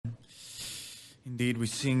Indeed, we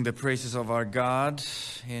sing the praises of our God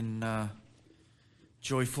in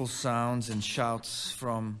joyful sounds and shouts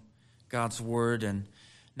from God's Word. And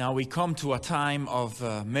now we come to a time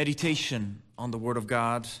of meditation on the Word of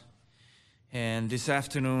God. And this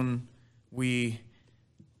afternoon,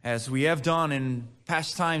 as we have done in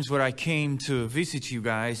past times where I came to visit you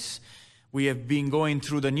guys, we have been going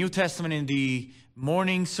through the New Testament in the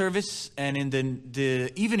morning service, and in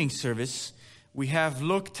the evening service, we have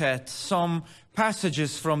looked at some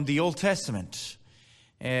passages from the Old Testament.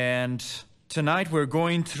 And tonight we're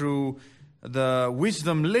going through the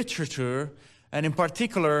wisdom literature, and in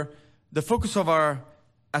particular, the focus of our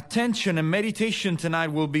attention and meditation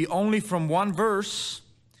tonight will be only from one verse,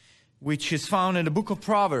 which is found in the book of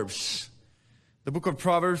Proverbs. The book of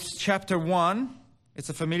Proverbs, chapter 1. It's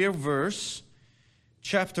a familiar verse.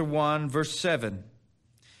 Chapter 1, verse 7.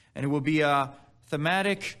 And it will be a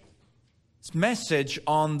thematic message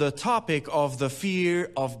on the topic of the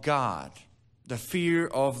fear of God. The fear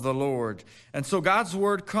of the Lord. And so God's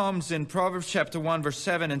word comes in Proverbs chapter 1, verse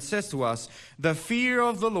 7 and says to us, "The fear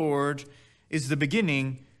of the Lord is the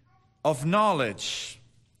beginning of knowledge.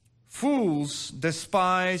 Fools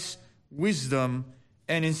despise wisdom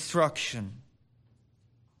and instruction."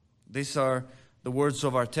 These are the words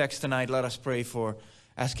of our text tonight. Let us pray for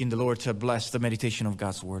asking the Lord to bless the meditation of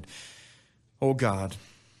God's word. Oh God,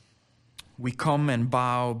 we come and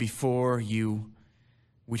bow before you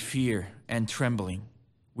with fear and trembling.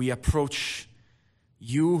 We approach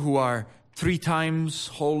you who are 3 times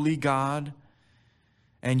holy God,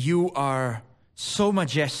 and you are so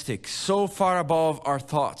majestic, so far above our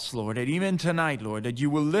thoughts, Lord, that even tonight, Lord, that you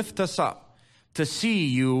will lift us up to see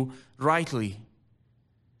you rightly.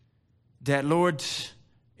 That, Lord,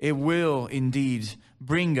 it will indeed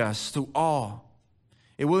bring us to awe.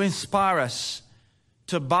 It will inspire us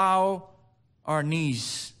to bow our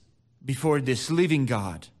knees before this living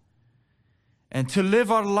God and to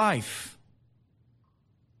live our life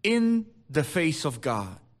in the face of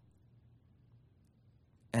God.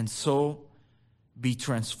 And so be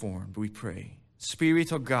transformed, we pray.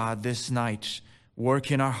 Spirit of God, this night,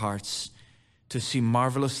 work in our hearts to see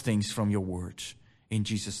marvelous things from your word. In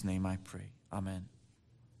Jesus' name I pray. Amen.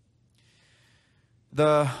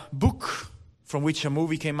 The book from which a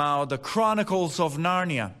movie came out, The Chronicles of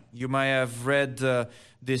Narnia. You may have read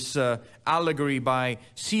this allegory by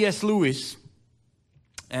C.S. Lewis.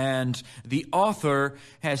 And the author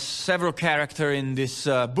has several characters in this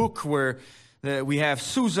book where we have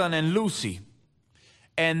Susan and Lucy.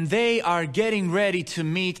 And they are getting ready to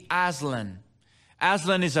meet Aslan.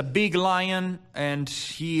 Aslan is a big lion, and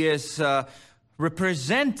he is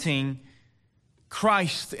representing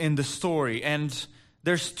Christ in the story. And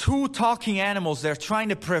there's 2 talking animals. They're trying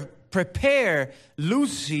to prepare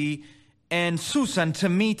Lucy and Susan to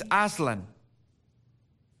meet Aslan.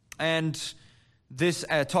 And these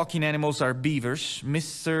talking animals are beavers,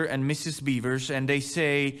 Mr. and Mrs. Beavers. And they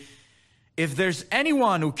say, if there's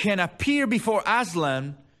anyone who can appear before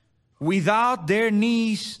Aslan without their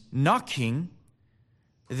knees knocking,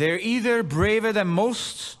 they're either braver than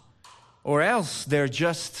most or else they're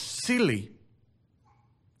just silly.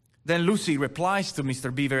 Then Lucy replies to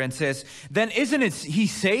Mr. Beaver and says, then isn't he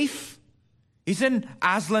safe? Isn't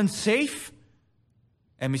Aslan safe?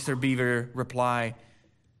 And Mr. Beaver replied,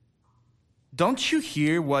 don't you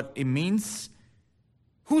hear what it means?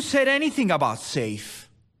 Who said anything about safe?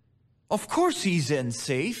 Of course he isn't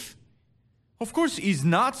safe. Of course he's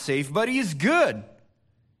not safe, but he is good.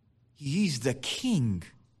 He's the king.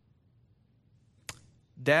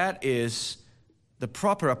 That is the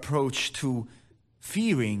proper approach to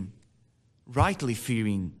rightly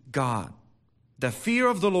fearing God. The fear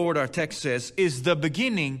of the Lord, our text says, is the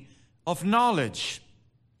beginning of knowledge.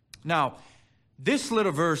 Now, this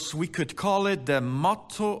little verse, we could call it the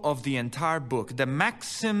motto of the entire book, the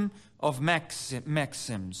maxim of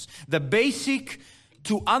maxims, the basic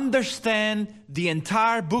to understand the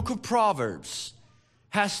entire book of Proverbs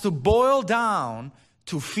has to boil down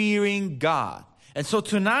to fearing God. And so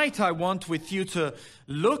tonight I want with you to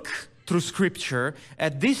look through Scripture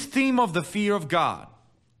at this theme of the fear of God.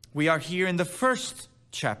 We are here in the first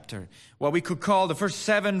chapter, what we could call the first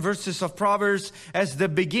 7 verses of Proverbs as the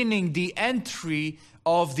beginning, the entry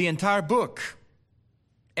of the entire book.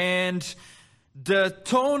 And the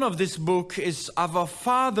tone of this book is of a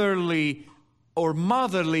fatherly or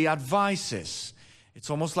motherly advices. It's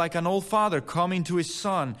almost like an old father coming to his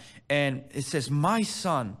son, and it says, my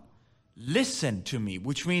son, listen to me,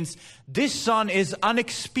 which means this son is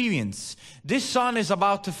unexperienced. This son is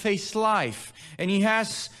about to face life, and he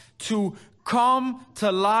has to come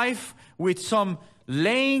to life with some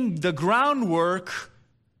laying the groundwork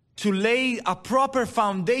to lay a proper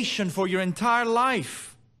foundation for your entire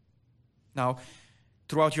life. Now,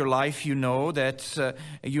 throughout your life, you know that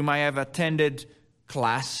you might have attended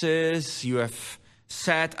classes, you have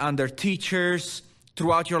sat under teachers.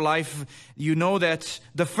 Throughout your life, you know that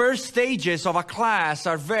the first stages of a class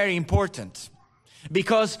are very important.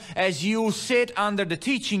 Because as you sit under the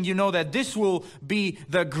teaching, you know that this will be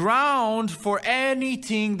the ground for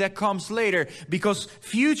anything that comes later. Because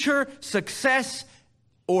future success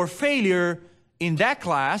or failure in that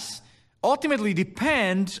class ultimately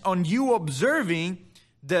depends on you observing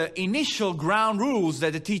the initial ground rules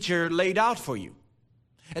that the teacher laid out for you.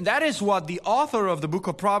 And that is what the author of the book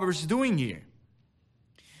of Proverbs is doing here.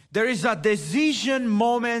 There is a decision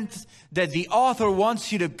moment that the author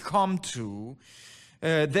wants you to come to,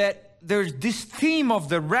 that there's this theme of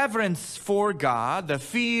the reverence for God, the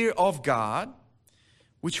fear of God,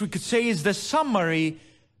 which we could say is the summary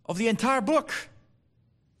of the entire book.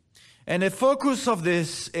 And the focus of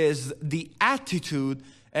this is the attitude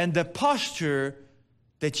and the posture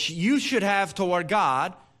that you should have toward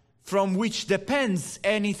God, from which depends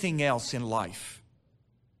anything else in life.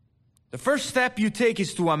 The first step you take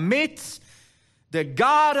is to admit that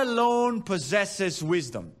God alone possesses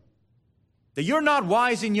wisdom. That you're not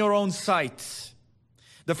wise in your own sight.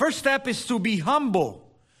 The first step is to be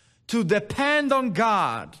humble, to depend on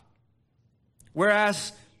God.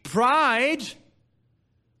 Whereas pride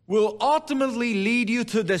will ultimately lead you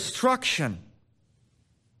to destruction.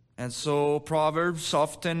 And so Proverbs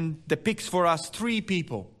often depicts for us three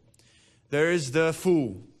people. There is the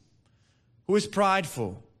fool, who is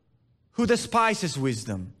prideful, who despises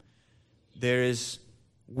wisdom. There is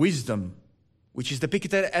wisdom, which is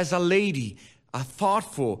depicted as a lady, a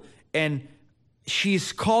thoughtful, and she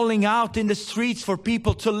is calling out in the streets for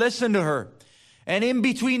people to listen to her. And in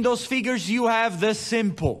between those figures, you have the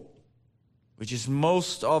simple, which is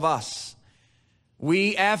most of us.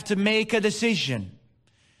 We have to make a decision.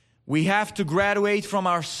 We have to graduate from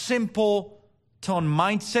our simpleton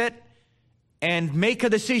mindset and make a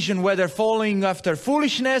decision whether following after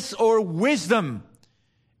foolishness or wisdom,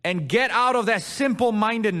 and get out of that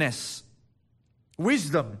simple-mindedness.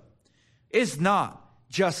 Wisdom is not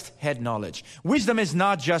just head knowledge. Wisdom is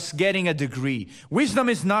not just getting a degree. Wisdom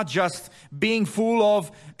is not just being full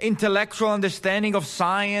of intellectual understanding of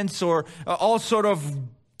science or all sort of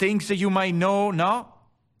things that you might know. No.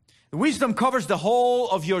 Wisdom covers the whole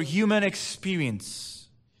of your human experience.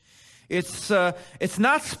 It's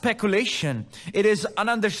not speculation. It is an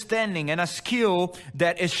understanding and a skill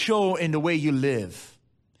that is shown in the way you live,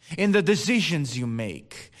 in the decisions you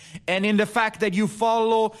make, and in the fact that you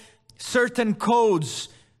follow certain codes.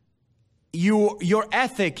 Your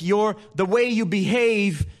ethic, the way you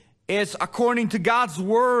behave is according to God's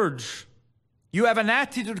word. You have an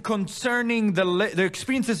attitude concerning the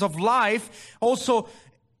experiences of life. Also,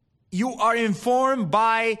 you are informed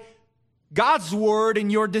by God's word in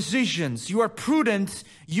your decisions. You are prudent.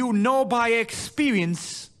 You know by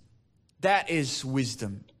experience. That is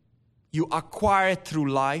wisdom. You acquire it through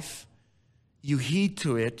life. You heed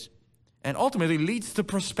to it. And ultimately leads to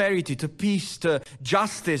prosperity, to peace, to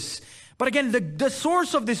justice. But again, the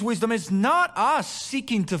source of this wisdom is not us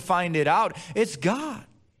seeking to find it out. It's God.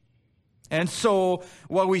 And so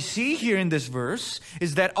what we see here in this verse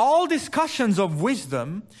is that all discussions of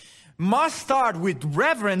wisdom must start with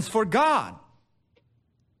reverence for God.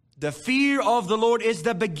 The fear of the Lord is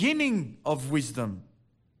the beginning of wisdom.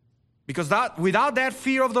 Because without that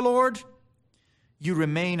fear of the Lord, you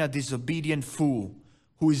remain a disobedient fool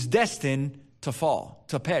who is destined to fall,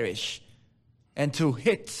 to perish, and to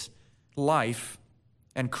hit life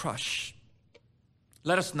and crush.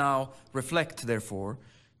 Let us now reflect, therefore,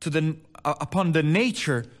 upon the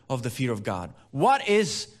nature of the fear of God. What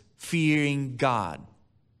is fearing God?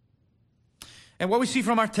 And what we see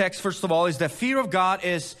from our text, first of all, is that fear of God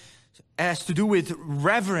has to do with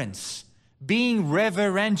reverence, being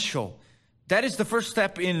reverential. That is the first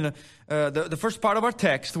step in the first part of our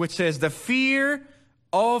text, which says the fear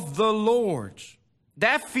of the Lord.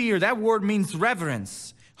 That fear, that word means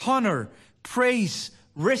reverence, honor, praise,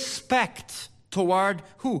 respect toward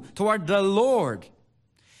who? Toward the Lord.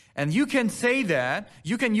 And you can say that,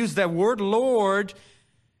 you can use that word Lord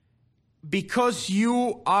because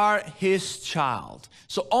you are His child.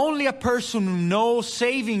 So only a person who knows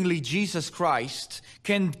savingly Jesus Christ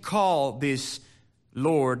can call this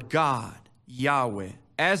Lord God, Yahweh,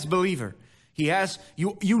 as believer.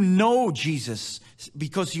 You know Jesus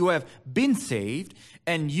because you have been saved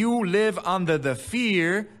and you live under the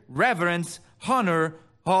fear, reverence, honor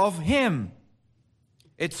of Him.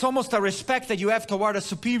 It's almost a respect that you have toward a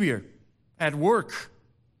superior at work.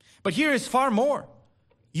 But here is far more.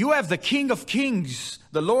 You have the King of Kings,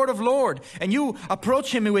 the Lord of Lords, and you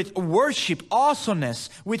approach Him with worship, awesomeness,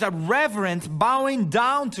 with a reverent bowing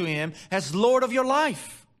down to Him as Lord of your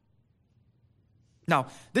life. Now,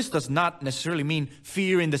 this does not necessarily mean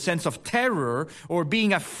fear in the sense of terror or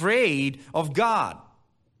being afraid of God.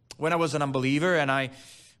 When I was an unbeliever and I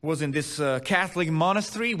was in this Catholic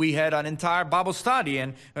monastery, we had an entire Bible study,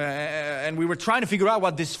 and we were trying to figure out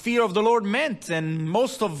what this fear of the Lord meant. And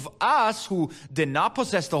most of us who did not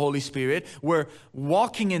possess the Holy Spirit were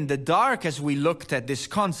walking in the dark as we looked at this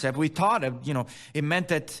concept. We thought, it meant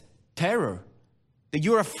that terror, that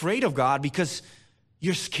you're afraid of God because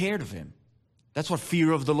you're scared of Him. That's what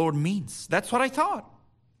fear of the Lord means. That's what I thought.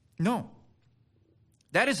 No.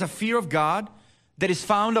 That is a fear of God that is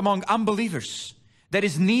found among unbelievers, that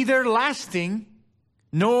is neither lasting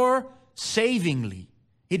nor savingly.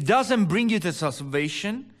 It doesn't bring you to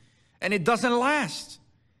salvation, and it doesn't last,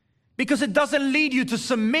 because it doesn't lead you to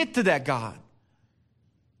submit to that God.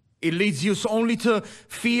 It leads you only to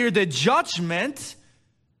fear the judgment.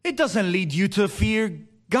 It doesn't lead you to fear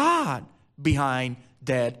God behind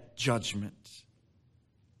that judgment.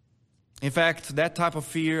 In fact, that type of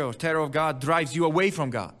fear or terror of God drives you away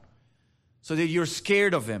from God, so that you're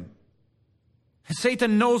scared of Him.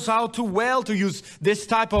 Satan knows how too well to use this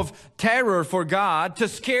type of terror for God to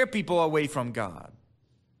scare people away from God.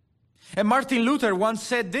 And Martin Luther once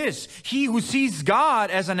said this: "He who sees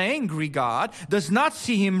God as an angry God does not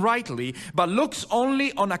see Him rightly, but looks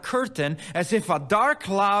only on a curtain as if a dark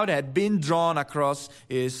cloud had been drawn across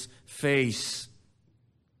His face."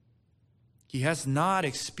 He has not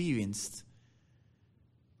experienced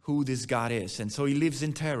who this God is, and so he lives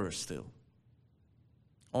in terror still,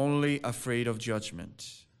 only afraid of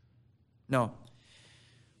judgment. No.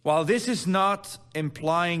 While this is not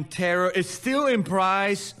implying terror, it still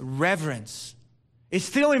implies reverence. It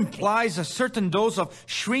still implies a certain dose of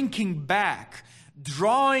shrinking back,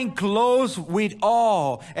 drawing close with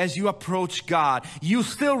awe as you approach God. You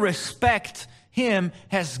still respect Him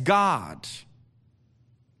as God.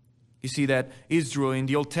 You see that Israel in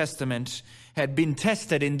the Old Testament had been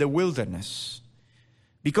tested in the wilderness,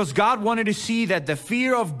 because God wanted to see that the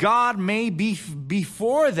fear of God may be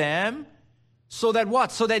before them, so that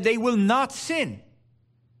what? So that they will not sin.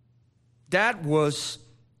 That was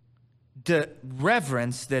the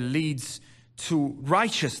reverence that leads to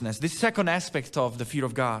righteousness. This second aspect of the fear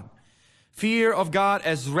of God. Fear of God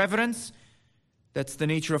as reverence. That's the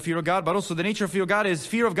nature of fear of God. But also the nature of fear of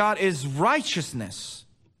God is righteousness.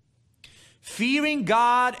 Fearing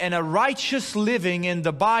God and a righteous living in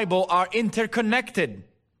the Bible are interconnected.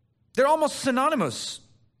 They're almost synonymous.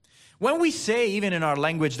 When we say, even in our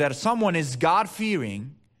language, that someone is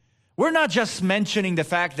God-fearing, we're not just mentioning the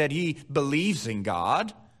fact that he believes in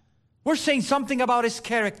God. We're saying something about his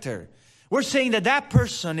character. We're saying that that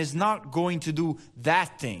person is not going to do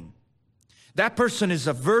that thing. That person is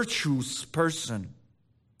a virtuous person.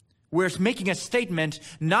 We're making a statement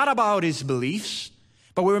not about his beliefs,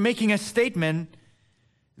 but we're making a statement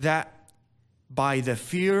that by the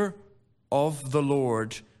fear of the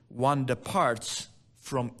Lord, one departs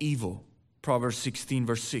from evil. Proverbs 16,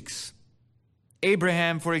 verse 6.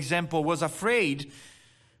 Abraham, for example, was afraid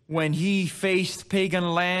when he faced pagan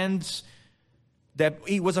lands, that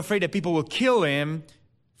he was afraid that people will kill him,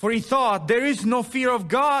 for he thought, there is no fear of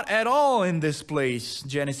God at all in this place.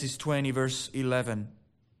 Genesis 20, verse 11.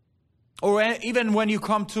 Or even when you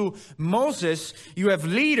come to Moses, you have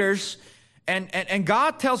leaders, and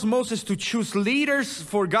God tells Moses to choose leaders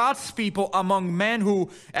for God's people among men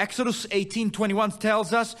who, Exodus 18:21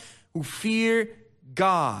 tells us, who fear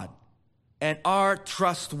God and are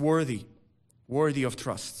trustworthy, worthy of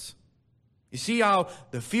trust. You see how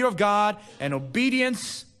the fear of God and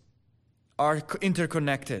obedience are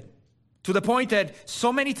interconnected, to the point that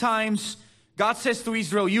so many times God says to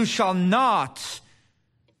Israel, you shall not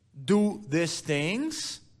do these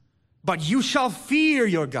things, but you shall fear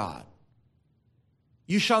your God.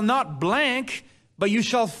 You shall not blank, but you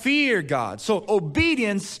shall fear God. So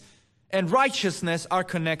obedience and righteousness are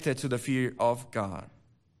connected to the fear of God.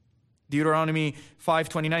 Deuteronomy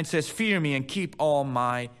 5:29 says, fear me and keep all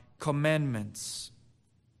my commandments.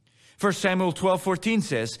 1 Samuel 12:14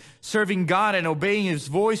 says, serving God and obeying His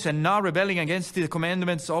voice and not rebelling against the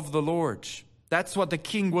commandments of the Lord. That's what the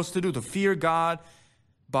king was to do, to fear God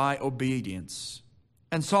by obedience.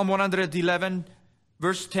 And Psalm 111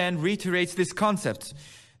 verse 10 reiterates this concept,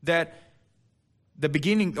 that the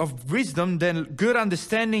beginning of wisdom, then good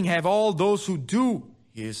understanding have all those who do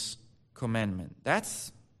His commandment.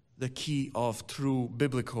 That's the key of true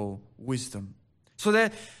biblical wisdom. So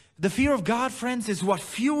that the fear of God, friends, is what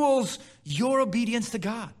fuels your obedience to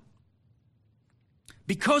God.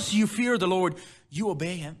 Because you fear the Lord, you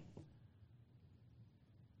obey Him.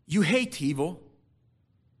 You hate evil.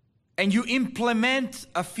 And you implement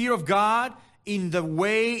a fear of God in the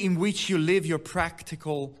way in which you live your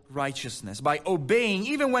practical righteousness. By obeying,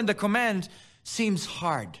 even when the command seems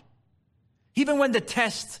hard. Even when the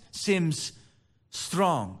test seems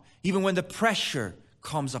strong. Even when the pressure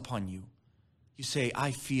comes upon you. You say,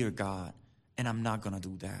 I fear God, and I'm not going to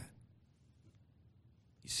do that.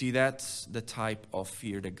 You see, that's the type of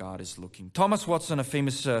fear that God is looking. Thomas Watson, a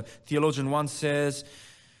famous theologian, once says,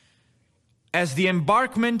 as the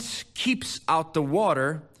embankment keeps out the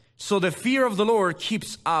water, so the fear of the Lord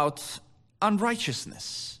keeps out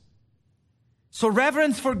unrighteousness. So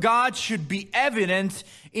reverence for God should be evident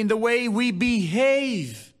in the way we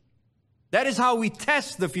behave. That is how we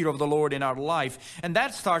test the fear of the Lord in our life. And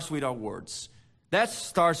that starts with our words. That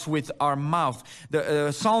starts with our mouth.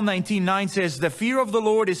 Psalm 19:9 says, the fear of the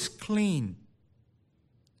Lord is clean.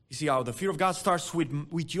 You see how the fear of God starts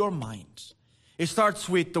with your mind. It starts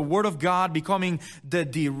with the Word of God becoming the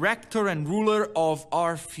director and ruler of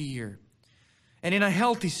our fear. And in a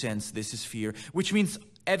healthy sense, this is fear, which means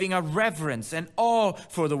having a reverence and awe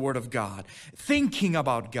for the Word of God, thinking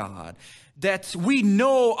about God, that we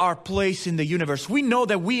know our place in the universe. We know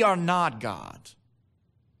that we are not God,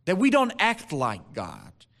 that we don't act like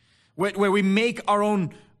God, where we make our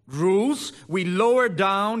own rules, we lower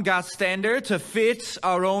down God's standard to fit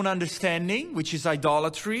our own understanding, which is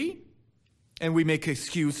idolatry. And we make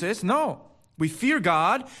excuses. No, we fear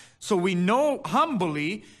God, so we know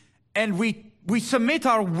humbly, and we submit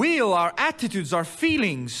our will, our attitudes, our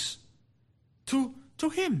feelings to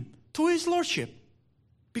Him, to His Lordship,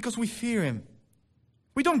 because we fear Him.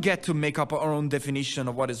 We don't get to make up our own definition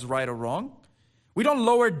of what is right or wrong. We don't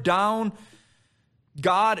lower down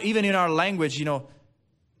God, even in our language.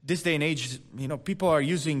 This day and age, people are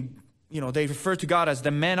using, they refer to God as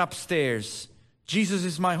the man upstairs. Jesus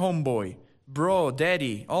is my homeboy. Bro,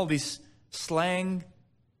 daddy, all this slang.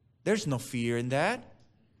 There's no fear in that.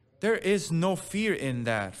 There is no fear in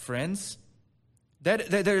that, friends. That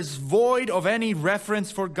there's void of any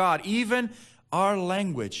reference for God. Even our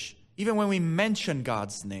language, even when we mention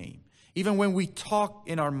God's name, even when we talk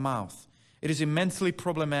in our mouth, it is immensely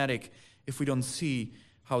problematic if we don't see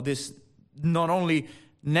how this not only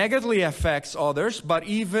negatively affects others, but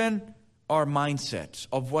even our mindset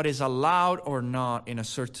of what is allowed or not in a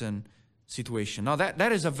certain situation. Now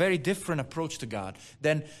that is a very different approach to God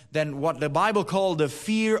than what the Bible called the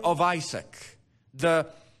fear of Isaac. The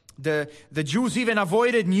Jews even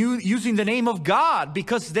avoided using the name of God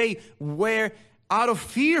because they were out of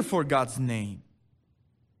fear for God's name.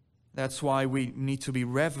 That's why we need to be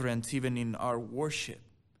reverent even in our worship.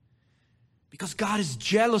 Because God is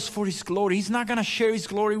jealous for His glory. He's not going to share His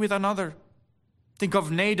glory with another. Think of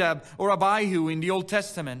Nadab or Abihu in the Old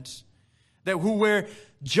Testament, who were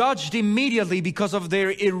judged immediately because of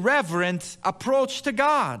their irreverent approach to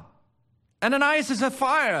God. Ananias and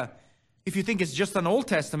Sapphira, if you think it's just an Old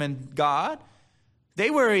Testament God, they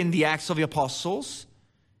were in the Acts of the Apostles,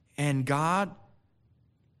 and God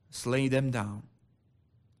slayed them down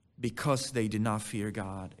because they did not fear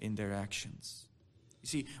God in their actions. You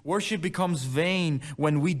see, worship becomes vain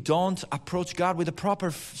when we don't approach God with a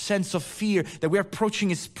proper sense of fear, that we're approaching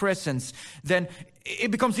His presence. Then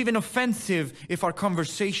it becomes even offensive if our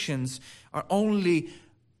conversations are only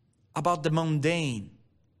about the mundane.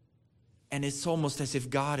 And it's almost as if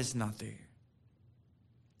God is not there.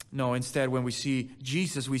 No, instead, when we see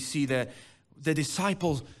Jesus, we see that the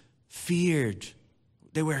disciples feared.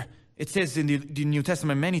 It says in the New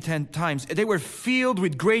Testament many times, they were filled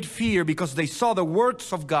with great fear because they saw the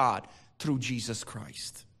works of God through Jesus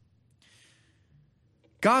Christ.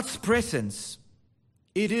 God's presence,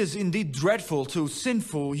 it is indeed dreadful to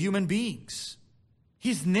sinful human beings.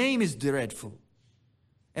 His name is dreadful.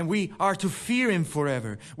 And we are to fear Him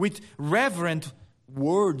forever with reverent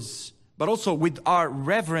words, but also with our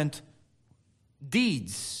reverent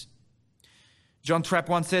deeds. John Trapp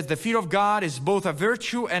once says, the fear of God is both a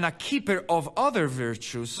virtue and a keeper of other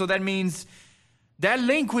virtues. So that means that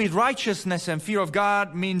link with righteousness and fear of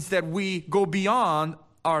God means that we go beyond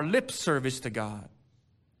our lip service to God.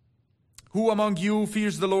 Who among you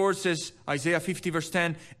fears the Lord, says Isaiah 50 verse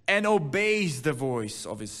 10, and obeys the voice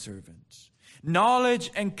of His servant. Knowledge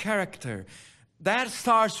and character. That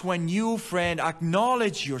starts when you, friend,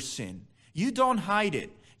 acknowledge your sin. You don't hide it.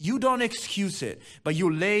 You don't excuse it, but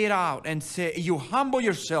you lay it out and say, you humble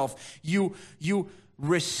yourself. You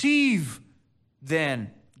receive then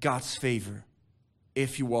God's favor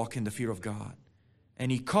if you walk in the fear of God.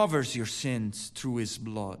 And He covers your sins through His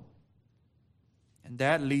blood. And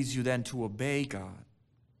that leads you then to obey God.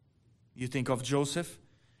 You think of Joseph.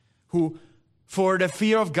 who, for the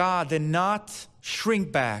fear of God, did not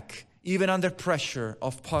shrink back, even under pressure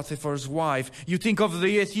of Potiphar's wife. You think of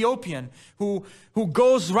the Ethiopian who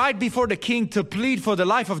goes right before the king to plead for the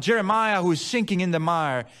life of Jeremiah, who is sinking in the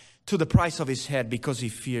mire to the price of his head because he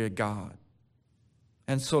feared God.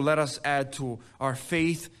 And so let us add to our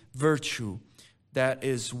faith virtue that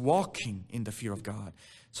is walking in the fear of God.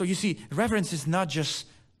 So you see, reverence is not just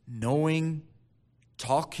knowing,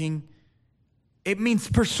 talking. It means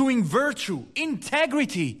pursuing virtue,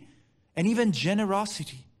 integrity, and even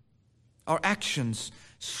generosity. Our actions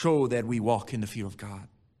show that we walk in the fear of God.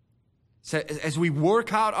 So as we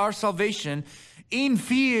work out our salvation in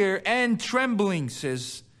fear and trembling,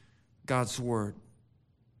 says God's word.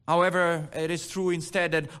 However, it is true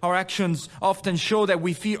instead that our actions often show that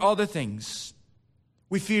we fear other things.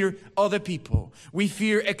 We fear other people. We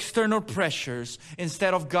fear external pressures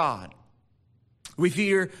instead of God. We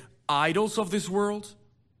fear idols of this world.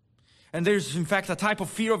 And there's, in fact, a type of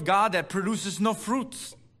fear of God that produces no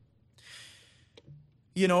fruits.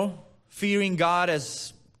 You know, fearing God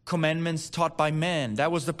as commandments taught by man.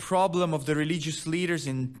 That was the problem of the religious leaders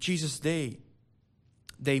in Jesus' day.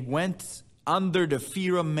 They went under the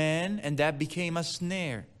fear of man, and that became a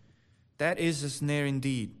snare. That is a snare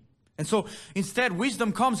indeed. And so instead,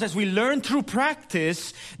 wisdom comes as we learn through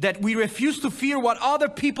practice that we refuse to fear what other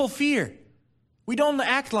people fear. We don't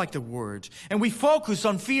act like the Word. And we focus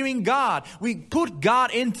on fearing God. We put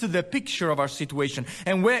God into the picture of our situation.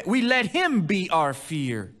 And we let Him be our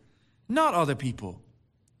fear, not other people.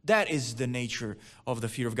 That is the nature of the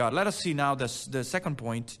fear of God. Let us see now the second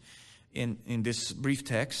point in this brief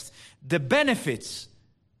text. The benefits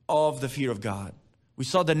of the fear of God. We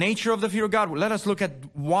saw the nature of the fear of God. Let us look at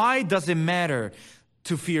why does it matter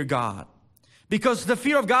to fear God. Because the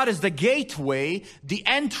fear of God is the gateway, the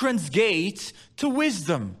entrance gate to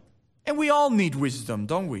wisdom. And we all need wisdom,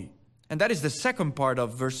 don't we? And that is the second part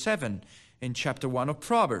of verse 7 in chapter 1 of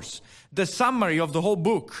Proverbs. The summary of the whole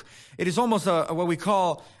book. It is almost what we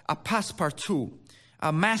call a passepartout,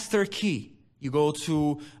 a master key. You go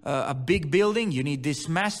to a big building, you need this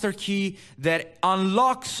master key that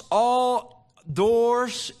unlocks all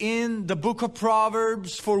doors in the book of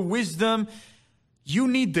Proverbs for wisdom. You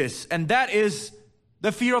need this. And that is,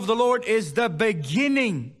 the fear of the Lord is the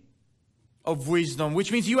beginning of wisdom,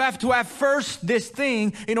 which means you have to have first this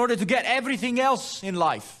thing in order to get everything else in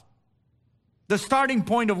life. The starting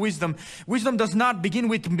point of wisdom. Wisdom does not begin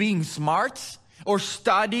with being smart or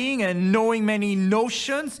studying and knowing many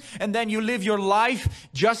notions, and then you live your life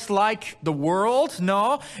just like the world.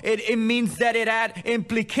 No, it means that it had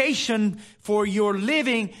implication for your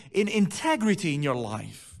living in integrity in your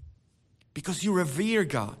life. Because you revere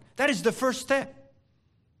God. That is the first step.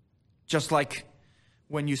 Just like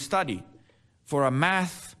when you study for a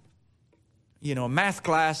math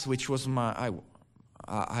class, which was my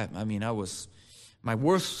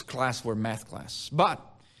worst class were math class. But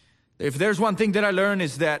if there's one thing that I learned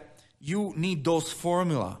is that you need those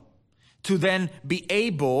formula to then be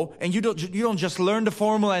able, and you don't just learn the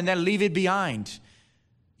formula and then leave it behind.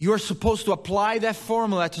 You're supposed to apply that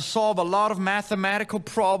formula to solve a lot of mathematical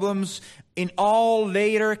problems in all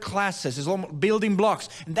later classes. It's almost building blocks.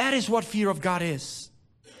 And that is what fear of God is.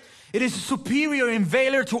 It is superior in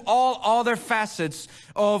valor to all other facets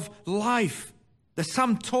of life. The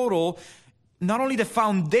sum total, not only the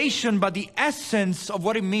foundation, but the essence of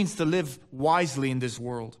what it means to live wisely in this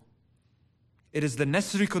world. It is the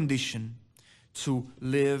necessary condition to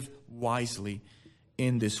live wisely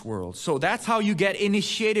in this world. So that's how you get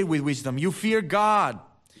initiated with wisdom. You fear God.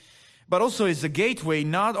 But also is a gateway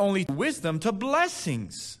not only to wisdom, to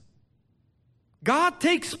blessings. God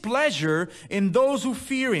takes pleasure in those who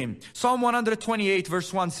fear Him. Psalm 128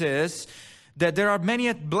 verse 1 says that there are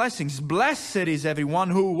many blessings. Blessed is everyone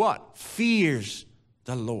who what? Fears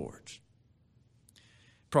the Lord.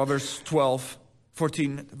 Proverbs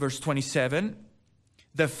 14 verse 27.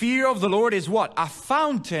 The fear of the Lord is what? A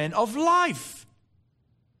fountain of life.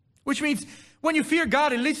 Which means when you fear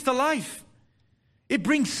God, it leads to life. It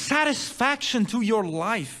brings satisfaction to your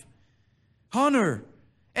life, honor,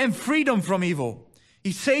 and freedom from evil.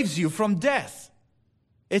 It saves you from death.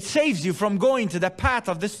 It saves you from going to the path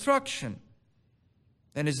of destruction.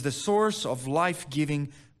 And is the source of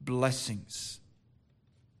life-giving blessings.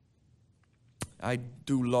 I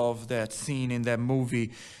do love that scene in that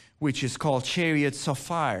movie, which is called Chariots of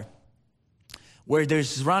Fire, where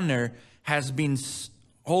this runner has been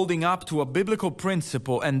holding up to a biblical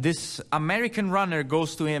principle, and this American runner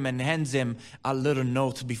goes to him and hands him a little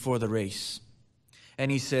note before the race.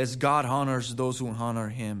 And he says, God honors those who honor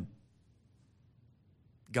Him.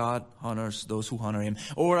 God honors those who honor him.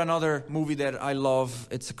 Or another movie that I love,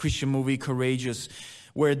 it's a Christian movie, Courageous,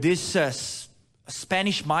 where this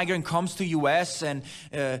Spanish migrant comes to U.S. and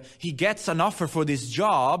he gets an offer for this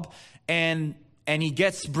job, and he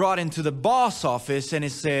gets brought into the boss office, and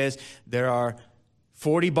it says, there are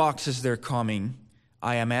 40 boxes, they're coming.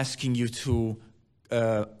 I am asking you to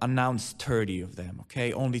announce 30 of them,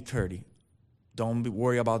 okay? Only 30. Don't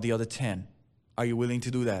worry about the other 10. Are you willing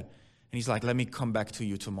to do that? And he's like, let me come back to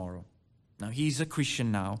you tomorrow. Now, he's a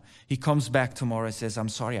Christian now. He comes back tomorrow and says, I'm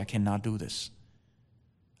sorry, I cannot do this.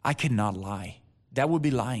 I cannot lie. That would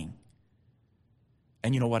be lying.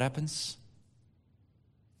 And you know what happens?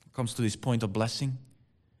 Comes to this point of blessing.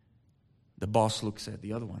 The boss looks at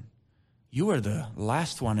the other one. You were the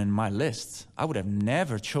last one in my list. I would have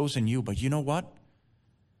never chosen you, but you know what?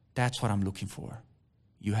 That's what I'm looking for.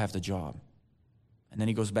 You have the job. And then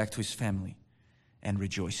he goes back to his family and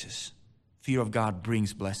rejoices. Fear of God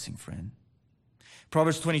brings blessing, friend.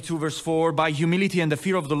 Proverbs 22 verse 4, by humility and the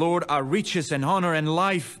fear of the Lord are riches and honor and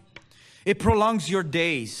life. It prolongs your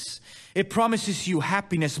days. It promises you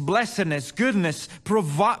happiness, blessedness, goodness,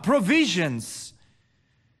 provisions.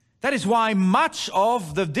 That is why much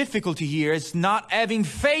of the difficulty here is not having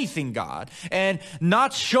faith in God and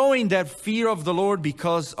not showing that fear of the Lord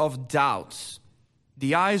because of doubts.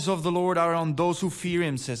 The eyes of the Lord are on those who fear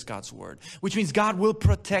him, says God's word, which means God will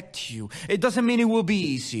protect you. It doesn't mean it will be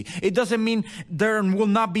easy. It doesn't mean there will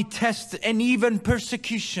not be tests and even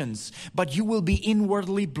persecutions, but you will be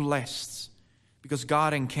inwardly blessed because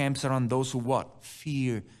God encamps around those who what?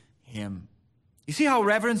 Fear him. You see how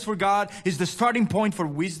reverence for God is the starting point for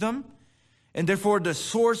wisdom and therefore the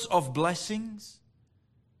source of blessings?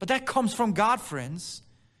 But that comes from God, friends.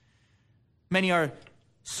 Many are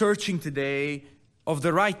searching today of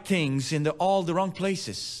the right things in all the wrong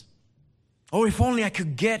places. Oh, if only I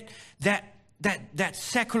could get that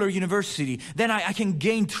secular university, then I can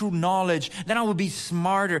gain true knowledge, then I will be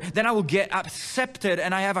smarter, then I will get accepted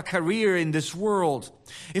and I have a career in this world.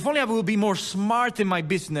 If only I will be more smart in my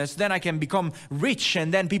business, then I can become rich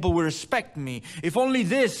and then people will respect me. If only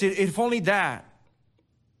this, if only that.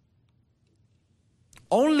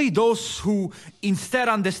 Only those who instead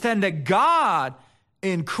understand that God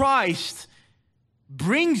in Christ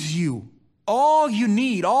brings you all you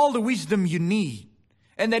need, all the wisdom you need.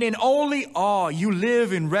 And that in only awe you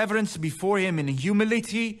live in reverence before him in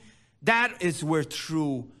humility. That is where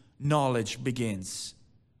true knowledge begins.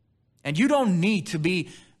 And you don't need to be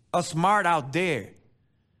a smart out there.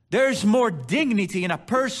 There's more dignity in a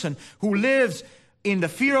person who lives in the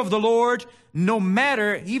fear of the Lord, no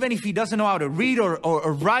matter, even if he doesn't know how to read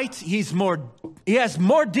or write, he has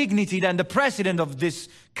more dignity than the president of this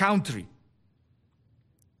country.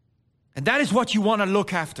 And that is what you want to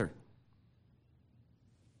look after.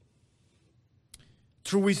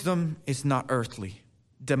 True wisdom is not earthly,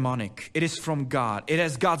 demonic. It is from God. It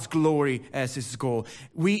has God's glory as its goal.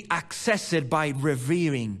 We access it by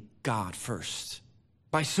revering God first,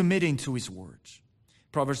 by submitting to his words.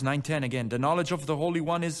 Proverbs 9:10 again, the knowledge of the Holy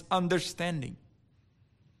One is understanding.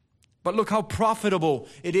 But look how profitable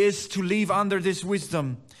it is to live under this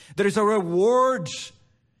wisdom. There is a reward.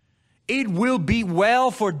 It will be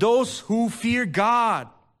well for those who fear God.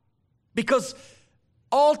 Because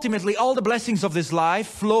ultimately, all the blessings of this life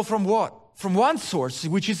flow from what? From one source,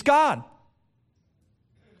 which is God.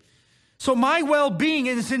 So my well-being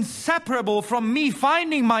is inseparable from me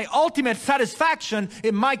finding my ultimate satisfaction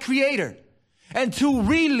in my Creator. And to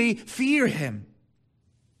really fear him.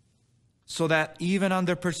 So that even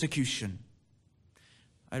under persecution.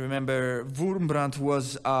 I remember Wurmbrand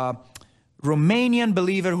was a Romanian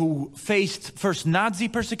believer who faced first Nazi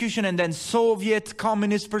persecution and then Soviet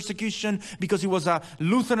communist persecution because he was a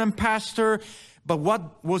Lutheran pastor. But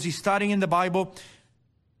what was he studying in the Bible?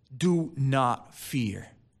 Do not fear.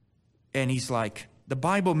 And he's like, the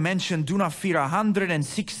Bible mentioned do not fear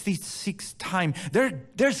 166 times.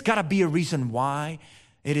 There's got to be a reason why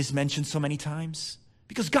it is mentioned so many times.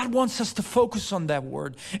 Because God wants us to focus on that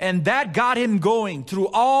word. And that got him going through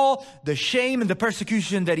all the shame and the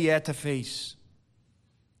persecution that he had to face.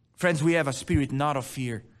 Friends, we have a spirit not of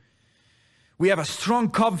fear. We have a strong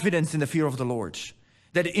confidence in the fear of the Lord.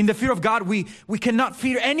 That in the fear of God, we cannot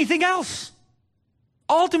fear anything else.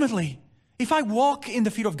 Ultimately, if I walk in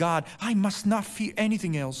the fear of God, I must not fear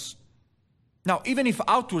anything else. Now, even if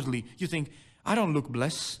outwardly you think, I don't look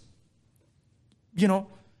blessed. You know,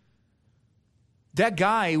 that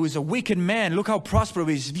guy who is a wicked man, look how prosperous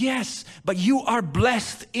he is. Yes, but you are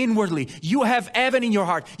blessed inwardly. You have heaven in your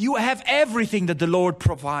heart. You have everything that the Lord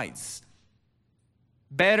provides.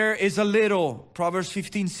 Better is a little. Proverbs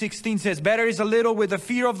 15:16 says, better is a little with the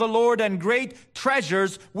fear of the Lord and great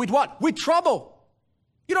treasures with what? With trouble.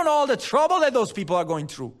 You don't know all the trouble that those people are going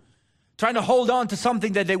through, trying to hold on to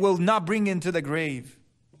something that they will not bring into the grave.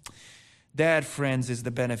 That, friends, is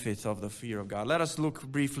the benefit of the fear of God. Let us look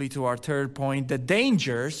briefly to our third point, the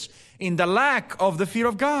dangers in the lack of the fear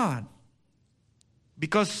of God.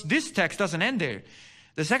 Because this text doesn't end there.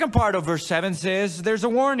 The second part of verse 7 says there's a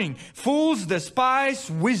warning. Fools despise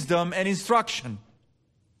wisdom and instruction.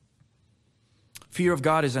 Fear of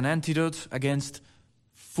God is an antidote against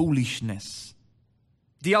foolishness.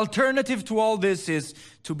 The alternative to all this is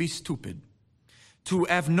to be stupid, to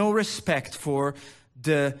have no respect for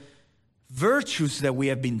the virtues that we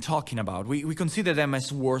have been talking about. We consider them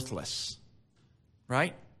as worthless,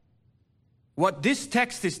 right? What this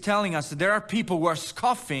text is telling us, that there are people who are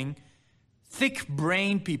scoffing,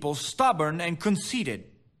 thick-brained people, stubborn and conceited.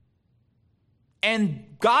 And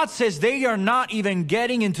God says they are not even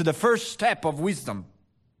getting into the first step of wisdom,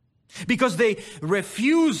 because they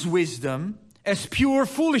refuse wisdom as pure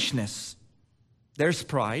foolishness. There's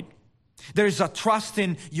pride. There's a trust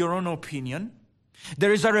in your own opinion.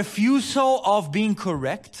 There is a refusal of being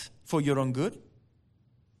correct for your own good.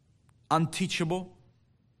 Unteachable.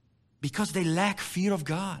 Because they lack fear of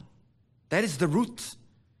God. That is the root.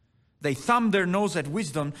 They thumb their nose at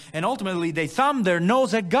wisdom, and ultimately they thumb their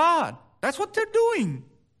nose at God. That's what they're doing.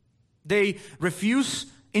 They refuse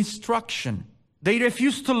instruction. They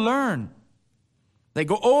refuse to learn. They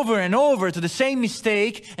go over and over to the same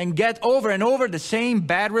mistake and get over and over the same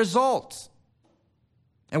bad results.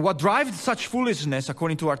 And what drives such foolishness,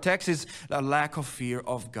 according to our text, is a lack of fear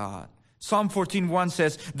of God. Psalm 14:1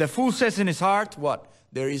 says, the fool says in his heart, what?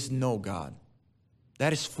 There is no God.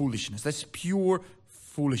 That is foolishness. That's pure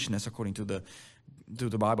foolishness according to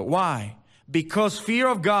the Bible. Why? Because fear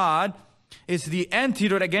of God is the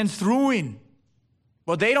antidote against ruin.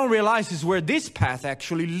 What they don't realize is where this path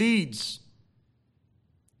actually leads.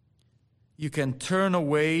 You can turn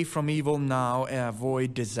away from evil now and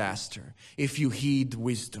avoid disaster if you heed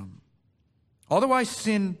wisdom. Otherwise,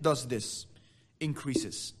 sin does this,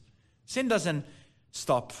 increases. Sin doesn't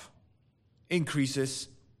stop, increases.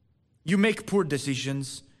 You make poor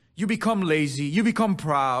decisions. You become lazy. You become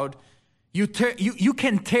proud. You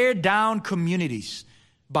can tear down communities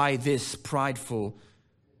by this prideful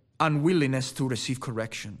unwillingness to receive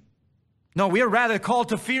correction. No, we are rather called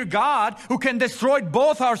to fear God, who can destroy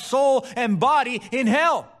both our soul and body in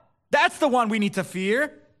hell. That's the one we need to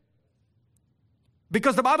fear.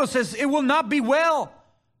 Because the Bible says it will not be well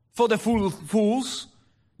for the fools.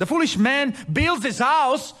 The foolish man builds his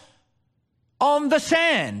house on the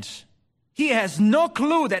sand. He has no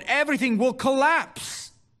clue that everything will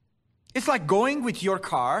collapse. It's like going with your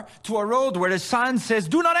car to a road where the sign says,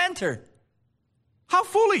 do not enter. How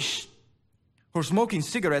foolish. Or smoking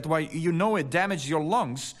cigarette while you know it damages your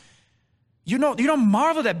lungs. You don't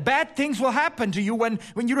marvel that bad things will happen to you when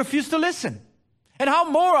you refuse to listen. And how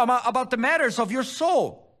more about the matters of your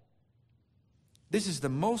soul. This is the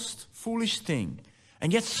most foolish thing.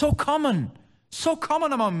 And yet so common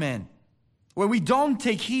among men. Where we don't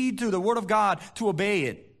take heed to the Word of God to obey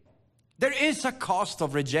it. There is a cost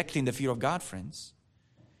of rejecting the fear of God, friends.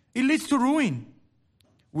 It leads to ruin.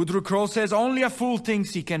 Woodrow Crowe says, only a fool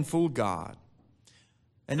thinks he can fool God.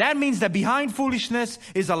 And that means that behind foolishness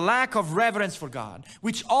is a lack of reverence for God,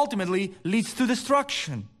 which ultimately leads to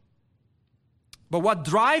destruction. But what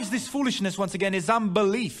drives this foolishness, once again, is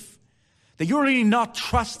unbelief. That you're really not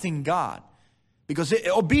trusting God. Because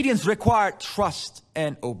obedience requires trust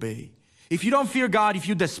and obey. If you don't fear God, if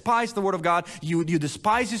you despise the Word of God, you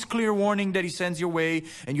despise His clear warning that He sends your way,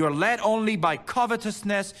 and you are led only by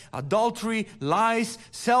covetousness, adultery, lies,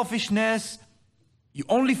 selfishness. You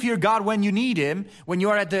only fear God when you need Him, when you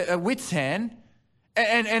are at the wit's end.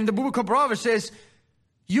 And the book of Proverbs says,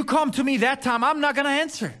 you come to me that time, I'm not going to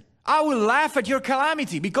answer. I will laugh at your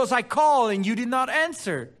calamity because I call and you did not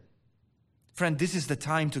answer. Friend, this is the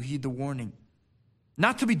time to heed the warning.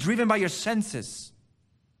 Not to be driven by your senses.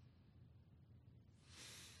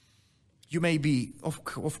 You may be,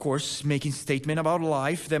 of course, making statement about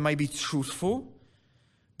life that might be truthful.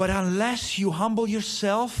 But unless you humble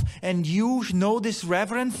yourself and you know this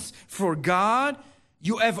reverence for God,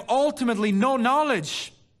 you have ultimately no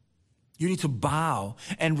knowledge. You need to bow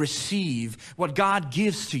and receive what God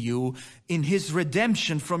gives to you in His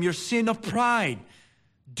redemption from your sin of pride.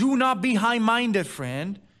 Do not be high-minded,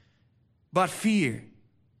 friend, but fear.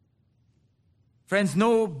 Friends,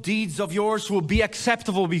 no deeds of yours will be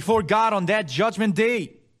acceptable before God on that judgment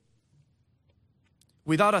day.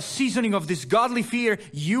 Without a seasoning of this godly fear,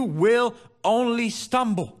 you will only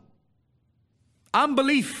stumble.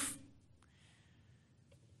 Unbelief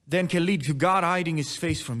then can lead to God hiding His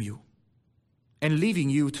face from you and leaving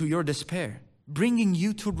you to your despair, bringing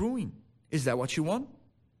you to ruin. Is that what you want?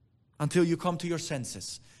 Until you come to your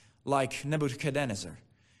senses, like Nebuchadnezzar.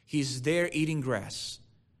 He's there eating grass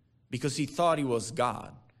because he thought he was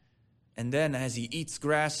God. And then as he eats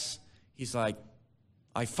grass, he's like,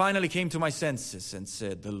 I finally came to my senses and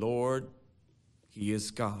said, the Lord, He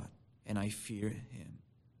is God, and I fear Him.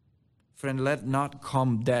 Friend, let not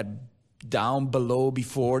come that down below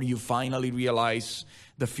before you finally realize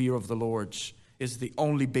the fear of the Lord is the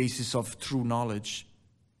only basis of true knowledge.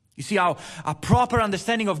 You see how a proper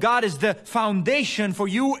understanding of God is the foundation for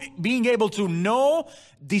you being able to know,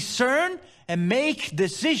 discern, and make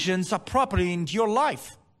decisions appropriately into your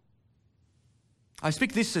life. I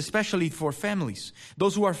speak this especially for families,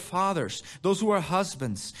 those who are fathers, those who are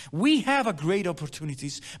husbands. We have a great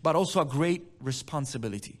opportunities, but also a great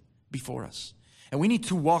responsibility before us. And we need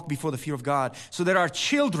to walk before the fear of God so that our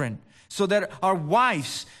children, so that our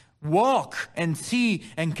wives walk and see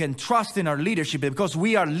and can trust in our leadership because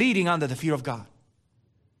we are leading under the fear of God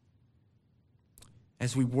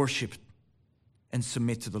as we worship and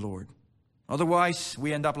submit to the Lord. Otherwise,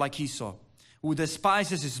 we end up like Esau, who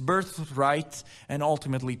despises his birthright and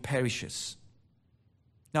ultimately perishes.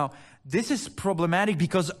 Now, this is problematic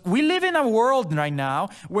because we live in a world right now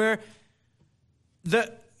where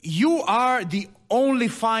you are the only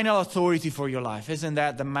final authority for your life. Isn't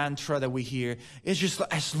that the mantra that we hear? It's just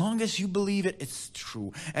as long as you believe it, it's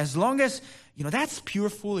true. As long as, that's pure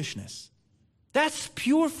foolishness. That's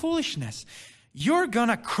pure foolishness. You're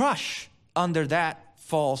gonna crush under that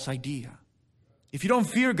false idea. If you don't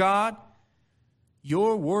fear God,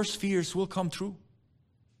 your worst fears will come true.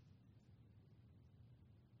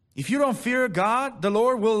 If you don't fear God, the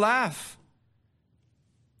Lord will laugh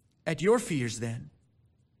at your fears then,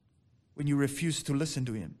 when you refuse to listen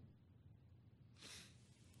to Him.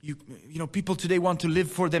 People today want to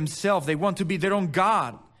live for themselves. They want to be their own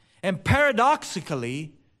God. And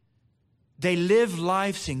paradoxically, they live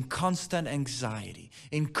lives in constant anxiety,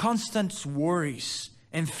 in constant worries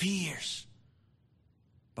and fears.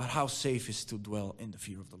 But how safe is to dwell in the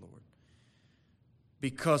fear of the Lord?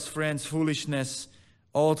 Because, friends, foolishness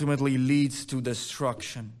ultimately leads to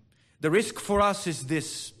destruction. The risk for us is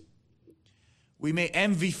this. We may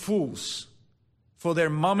envy fools for their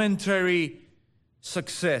momentary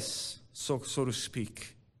success, so to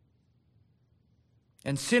speak.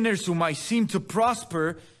 And sinners who might seem to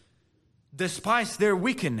prosper despise their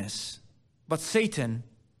wickedness. But Satan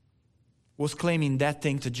was claiming that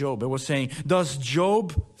thing to Job. It was saying, does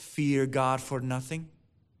Job fear God for nothing?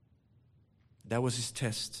 That was his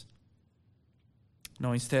test.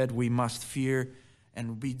 No, instead we must fear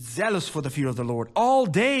and be zealous for the fear of the Lord all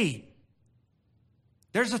day.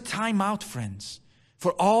 There's a time out, friends,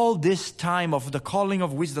 for all this time of the calling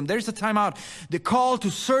of wisdom. There's a time out, the call to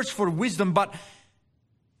search for wisdom, but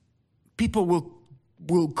people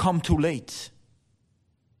will come too late.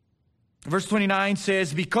 Verse 29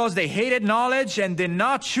 says, because they hated knowledge and did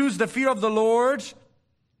not choose the fear of the Lord.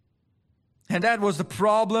 And that was the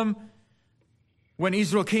problem when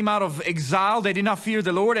Israel came out of exile. They did not fear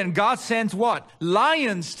the Lord, and God sent what?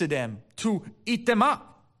 Lions to them to eat them up.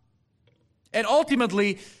 And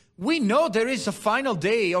ultimately, we know there is a final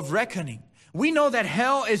day of reckoning. We know that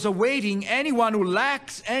hell is awaiting anyone who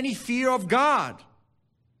lacks any fear of God.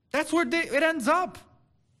 That's where it ends up.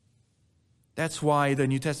 That's why the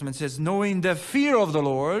New Testament says, knowing the fear of the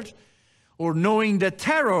Lord, or knowing the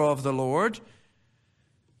terror of the Lord,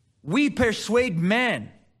 we persuade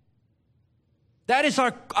men. That is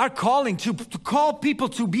our calling, to call people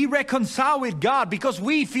to be reconciled with God because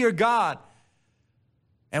we fear God.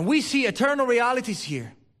 And we see eternal realities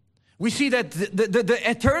here. We see that the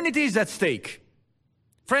eternity is at stake.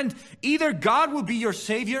 Friend, either God will be your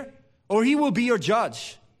Savior or He will be your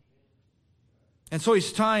judge. And so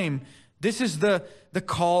it's time. This is the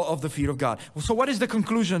call of the fear of God. So what is the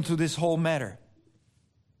conclusion to this whole matter?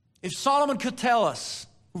 If Solomon could tell us,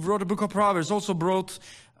 who wrote the book of Proverbs, also wrote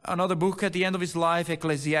another book at the end of his life,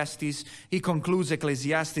 Ecclesiastes. He concludes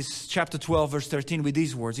Ecclesiastes chapter 12, verse 13 with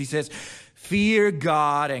these words. He says, fear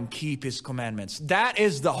God and keep His commandments. That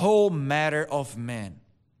is the whole matter of man.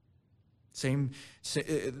 The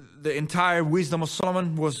entire wisdom of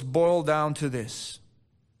Solomon was boiled down to this.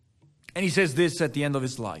 And he says this at the end of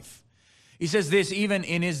his life. He says this even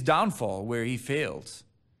in his downfall where he failed.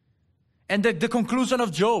 And the conclusion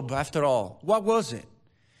of Job, after all, what was it?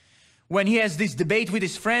 When he has this debate with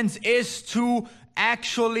his friends, is to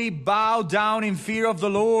actually bow down in fear of the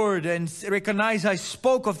Lord and recognize I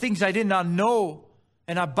spoke of things I did not know,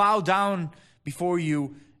 and I bow down before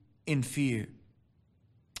you in fear.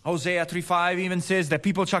 Hosea 3:5 even says that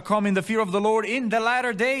people shall come in the fear of the Lord in the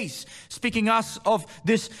latter days, speaking us of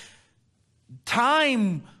this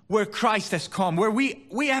time where Christ has come, where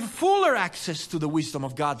we have fuller access to the wisdom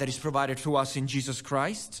of God that is provided to us in Jesus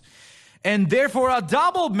Christ. And therefore a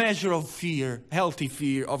double measure of fear, healthy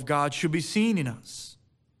fear of God, should be seen in us.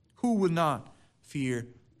 Who will not fear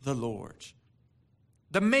the Lord?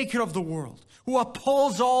 The maker of the world, who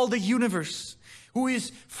upholds all the universe, who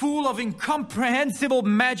is full of incomprehensible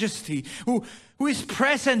majesty, who is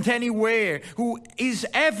present anywhere, who is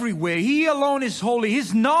everywhere. He alone is holy.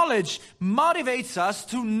 His knowledge motivates us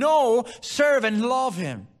to know, serve, and love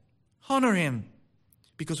Him. Honor Him,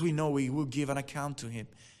 because we know we will give an account to Him.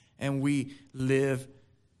 And we live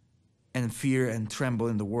and fear and tremble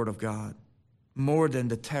in the Word of God more than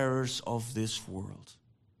the terrors of this world.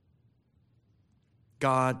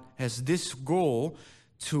 God has this goal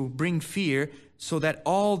to bring fear so that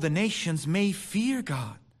all the nations may fear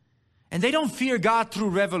God. And they don't fear God through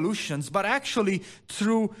revolutions, but actually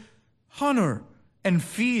through honor and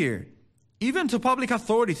fear, even to public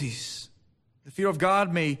authorities. The fear of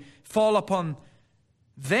God may fall upon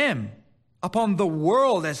them, upon the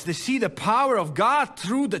world, as they see the power of God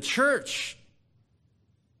through the church.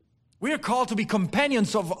 We are called to be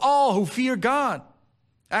companions of all who fear God.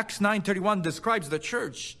 Acts 9:31 describes the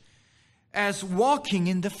church as walking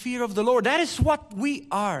in the fear of the Lord. That is what we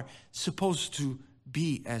are supposed to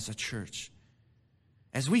be as a church.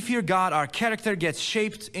 As we fear God, our character gets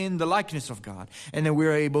shaped in the likeness of God. And then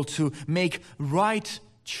we're able to make right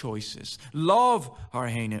choices. Love our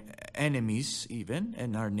enemies even,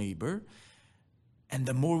 and our neighbor. And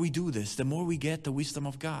the more we do this, the more we get the wisdom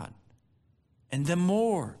of God. And the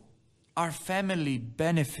more our family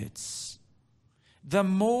benefits. The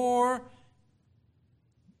more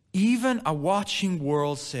even a watching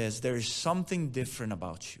world says, there is something different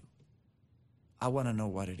about you. I want to know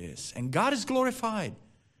what it is. And God is glorified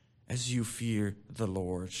as you fear the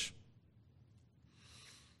Lord.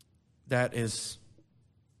 That is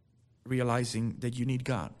realizing that you need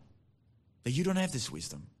God. That you don't have this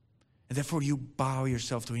wisdom. And therefore you bow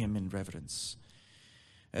yourself to Him in reverence.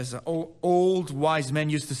 As an old wise man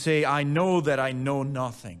used to say, I know that I know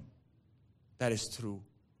nothing. That is true.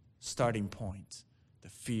 Starting point. The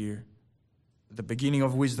fear. The beginning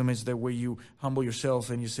of wisdom is that where you humble yourself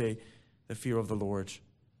and you say, the fear of the Lord.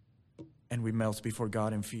 And we melt before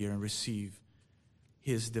God in fear and receive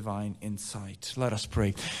His divine insight. Let us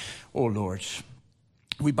pray. Oh Lord,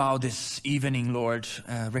 we bow this evening, Lord,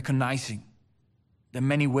 recognizing the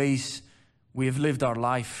many ways we have lived our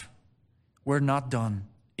life. We're not done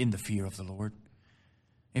in the fear of the Lord.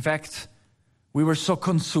 In fact, we were so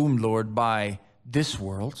consumed, Lord, by this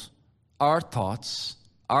world, our thoughts,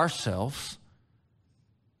 ourselves,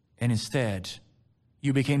 and instead,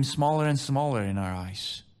 you became smaller and smaller in our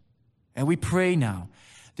eyes. And we pray now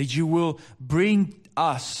that you will bring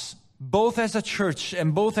us, both as a church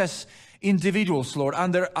and both as individuals, Lord,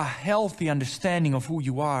 under a healthy understanding of who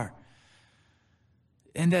you are.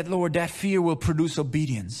 And that, Lord, that fear will produce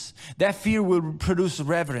obedience. That fear will produce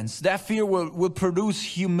reverence. That fear will produce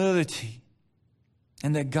humility.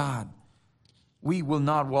 And that, God, we will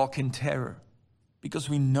not walk in terror because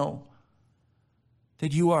we know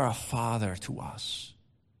that you are a father to us.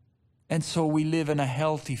 And so we live in a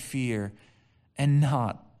healthy fear and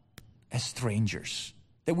not as strangers.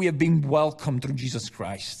 That we have been welcomed through Jesus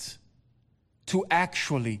Christ to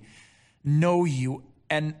actually know you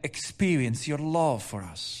and experience your love for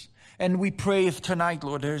us. And we pray if tonight,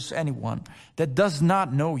 Lord, there's anyone that does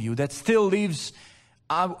not know you, that still lives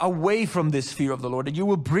away from this fear of the Lord, that you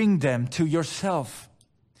will bring them to yourself.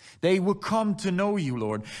 They will come to know you,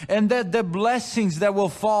 Lord. And that the blessings that will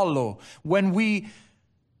follow when we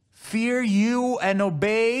fear you and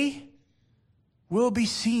obey will be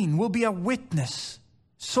seen, will be a witness,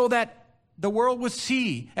 so that the world will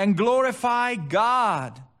see and glorify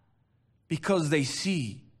God because they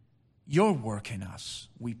see your work in us.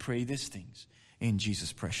 We pray these things in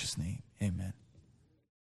Jesus' precious name. Amen.